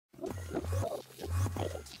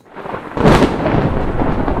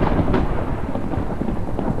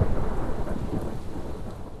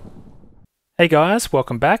Hey guys,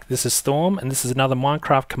 welcome back. This is Storm and this is another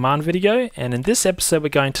Minecraft command video, and in this episode we're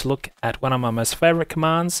going to look at one of my most favorite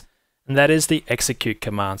commands, and that is the execute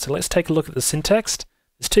command. So let's take a look at the syntax.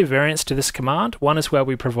 There's two variants to this command. One is where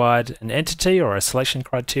we provide an entity or a selection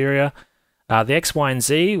criteria, the X, Y, and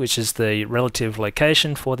Z, which is the relative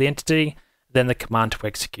location for the entity, then the command to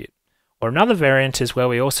execute. Or another variant is where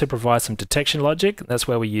we also provide some detection logic. That's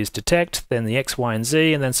where we use detect, then the X, Y, and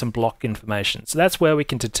Z, and then some block information. So that's where we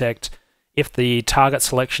can detect if the target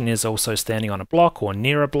selection is also standing on a block or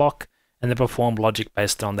near a block, and then perform logic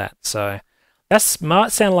based on that. So that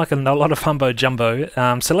might sound like a lot of humbo jumbo.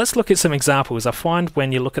 So let's look at some examples. I find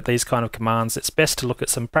when you look at these kind of commands, it's best to look at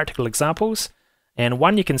some practical examples. And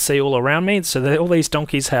one you can see all around me. So all these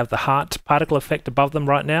donkeys have the heart particle effect above them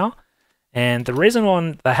right now. And the reason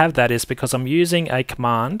why they have that is because I'm using a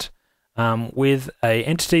command with a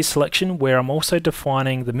entity selection where I'm also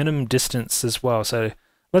defining the minimum distance as well. So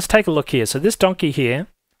let's take a look here. So this donkey here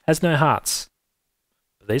has no hearts.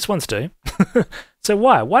 These ones do. So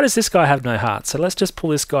why? Why does this guy have no hearts? So let's just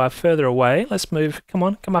pull this guy further away. Let's move. Come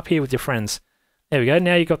on, come up here with your friends. There we go.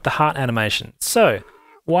 Now you've got the heart animation. So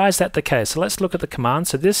why is that the case? So let's look at the command.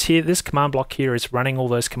 So this command block here is running all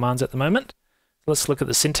those commands at the moment. Let's look at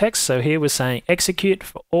the syntax. So here we're saying execute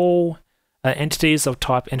for all entities of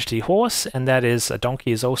type entity horse, and that is a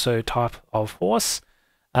donkey is also type of horse.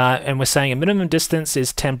 And we're saying a minimum distance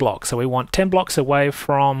is 10 blocks. So we want 10 blocks away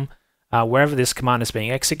from wherever this command is being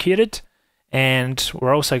executed. And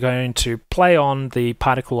we're also going to play on the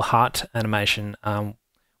particle heart animation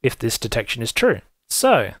if this detection is true.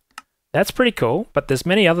 So that's pretty cool, but there's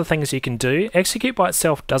many other things you can do. Execute by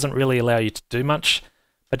itself doesn't really allow you to do much,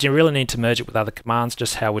 but you really need to merge it with other commands,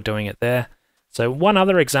 just how we're doing it there. So one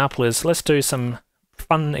other example is, let's do some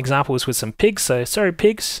fun examples with some pigs. So sorry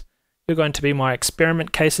pigs, you're going to be my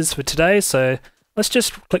experiment cases for today. So let's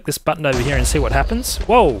just click this button over here and see what happens.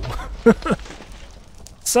 Whoa!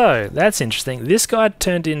 So that's interesting. This guy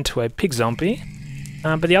turned into a pig zombie,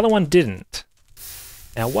 but the other one didn't.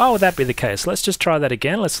 Now why would that be the case? Let's just try that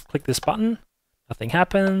again. Let's click this button. Nothing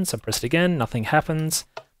happens. I press it again. Nothing happens.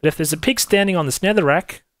 But if there's a pig standing on this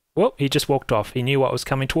netherrack, whoop, he just walked off. He knew what was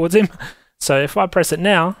coming towards him. So if I press it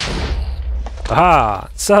now, aha!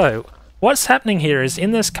 So what's happening here is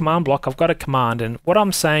in this command block, I've got a command, and what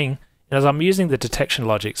I'm saying is I'm using the detection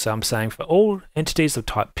logic. So I'm saying for all entities of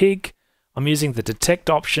type pig, I'm using the detect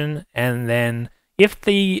option, and then if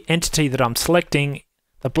the entity that I'm selecting,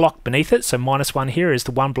 the block beneath it, so -1 here is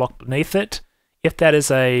the one block beneath it, if that is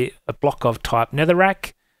a block of type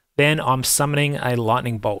netherrack, then I'm summoning a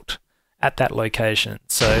lightning bolt at that location.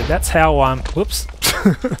 So that's how I'm, whoops,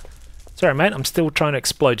 sorry mate, I'm still trying to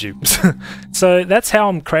explode you. So that's how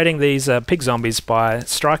I'm creating these pig zombies, by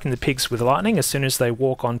striking the pigs with lightning as soon as they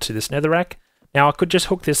walk onto this netherrack. Now I could just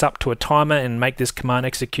hook this up to a timer and make this command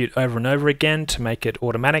execute over and over again to make it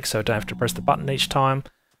automatic, so I don't have to press the button each time.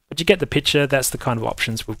 But you get the picture. That's the kind of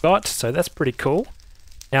options we've got, so that's pretty cool.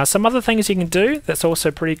 Now some other things you can do that's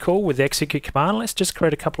also pretty cool with the execute command. Let's just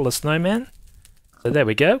create a couple of snowmen. So there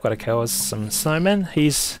we go, got to kill some snowmen.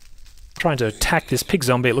 He's trying to attack this pig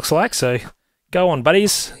zombie, it looks like, so go on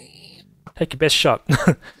buddies, take your best shot.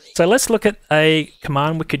 So let's look at a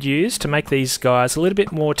command we could use to make these guys a little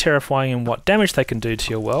bit more terrifying in what damage they can do to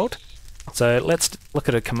your world. So let's look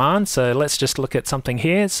at a command. So let's just look at something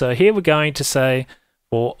here. So here we're going to say,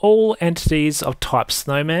 for all entities of type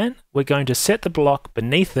snowman, we're going to set the block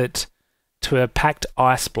beneath it to a packed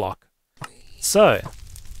ice block. So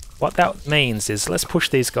what that means is, let's push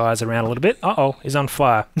these guys around a little bit. Uh-oh, he's on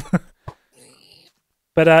fire.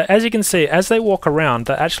 But as you can see, as they walk around,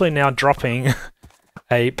 they're actually now dropping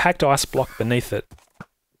a packed ice block beneath it.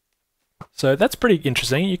 So that's pretty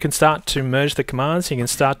interesting. You can start to merge the commands. You can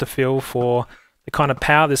start to feel for the kind of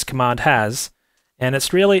power this command has. And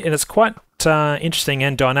it's quite interesting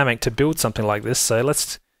and dynamic to build something like this. So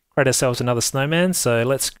let's create ourselves another snowman. So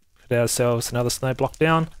let's put ourselves another snow block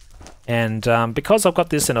down. And because I've got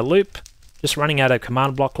this in a loop, just running out a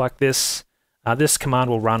command block like this, this command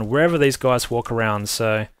will run wherever these guys walk around.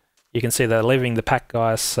 So you can see they're leaving the pack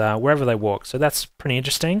guys wherever they walk. So that's pretty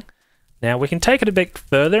interesting. Now we can take it a bit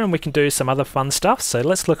further and we can do some other fun stuff. So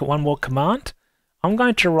let's look at one more command. I'm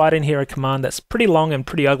going to write in here a command that's pretty long and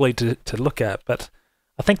pretty ugly to look at, but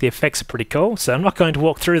I think the effects are pretty cool. So I'm not going to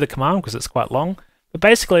walk through the command because it's quite long. But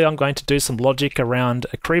basically I'm going to do some logic around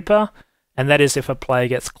a creeper, and that is if a player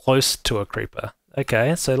gets close to a creeper.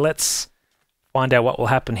 Okay, so let's find out what will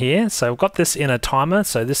happen here. So I've got this in a timer,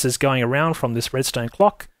 so this is going around from this redstone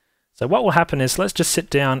clock. So what will happen is, let's just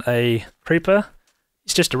sit down a creeper.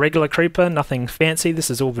 It's just a regular creeper, nothing fancy.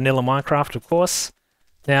 This is all vanilla Minecraft, of course.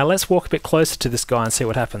 Now let's walk a bit closer to this guy and see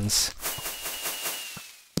what happens.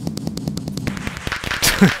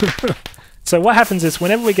 So what happens is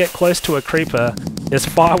whenever we get close to a creeper, there's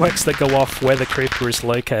fireworks that go off where the creeper is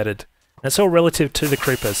located. And it's all relative to the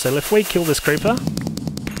creeper. So if we kill this creeper,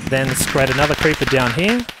 then let's create another creeper down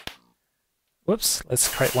here. Whoops,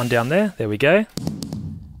 let's create one down there. There we go.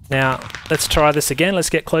 Now, let's try this again. Let's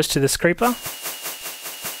get close to this creeper.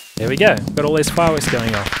 There we go. Got all these fireworks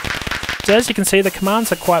going off. So as you can see, the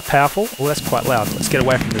commands are quite powerful. Oh, that's quite loud. Let's get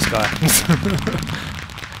away from this guy.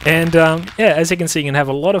 And yeah, as you can see, you can have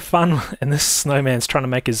a lot of fun. And this snowman's trying to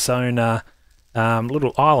make his own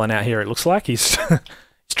little island out here, it looks like. He's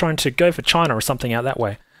trying to go for China or something out that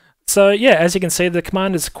way. So yeah, as you can see, the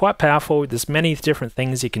command is quite powerful. There's many different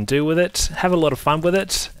things you can do with it. Have a lot of fun with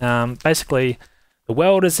it. Basically, the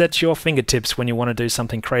world is at your fingertips when you want to do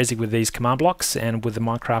something crazy with these command blocks and with the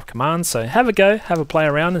Minecraft commands. So have a go, have a play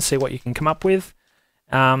around and see what you can come up with.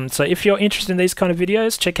 So if you're interested in these kind of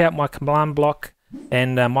videos, check out my command block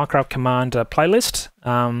and Minecraft command playlist.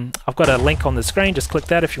 I've got a link on the screen, just click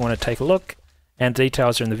that if you want to take a look. And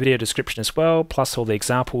details are in the video description as well, plus all the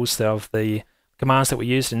examples of the commands that were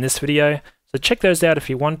used in this video. So check those out if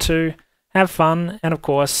you want to. Have fun, and of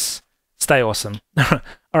course, stay awesome.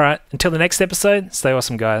 Alright, until the next episode, stay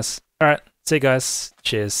awesome guys. Alright, see you guys.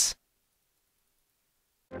 Cheers.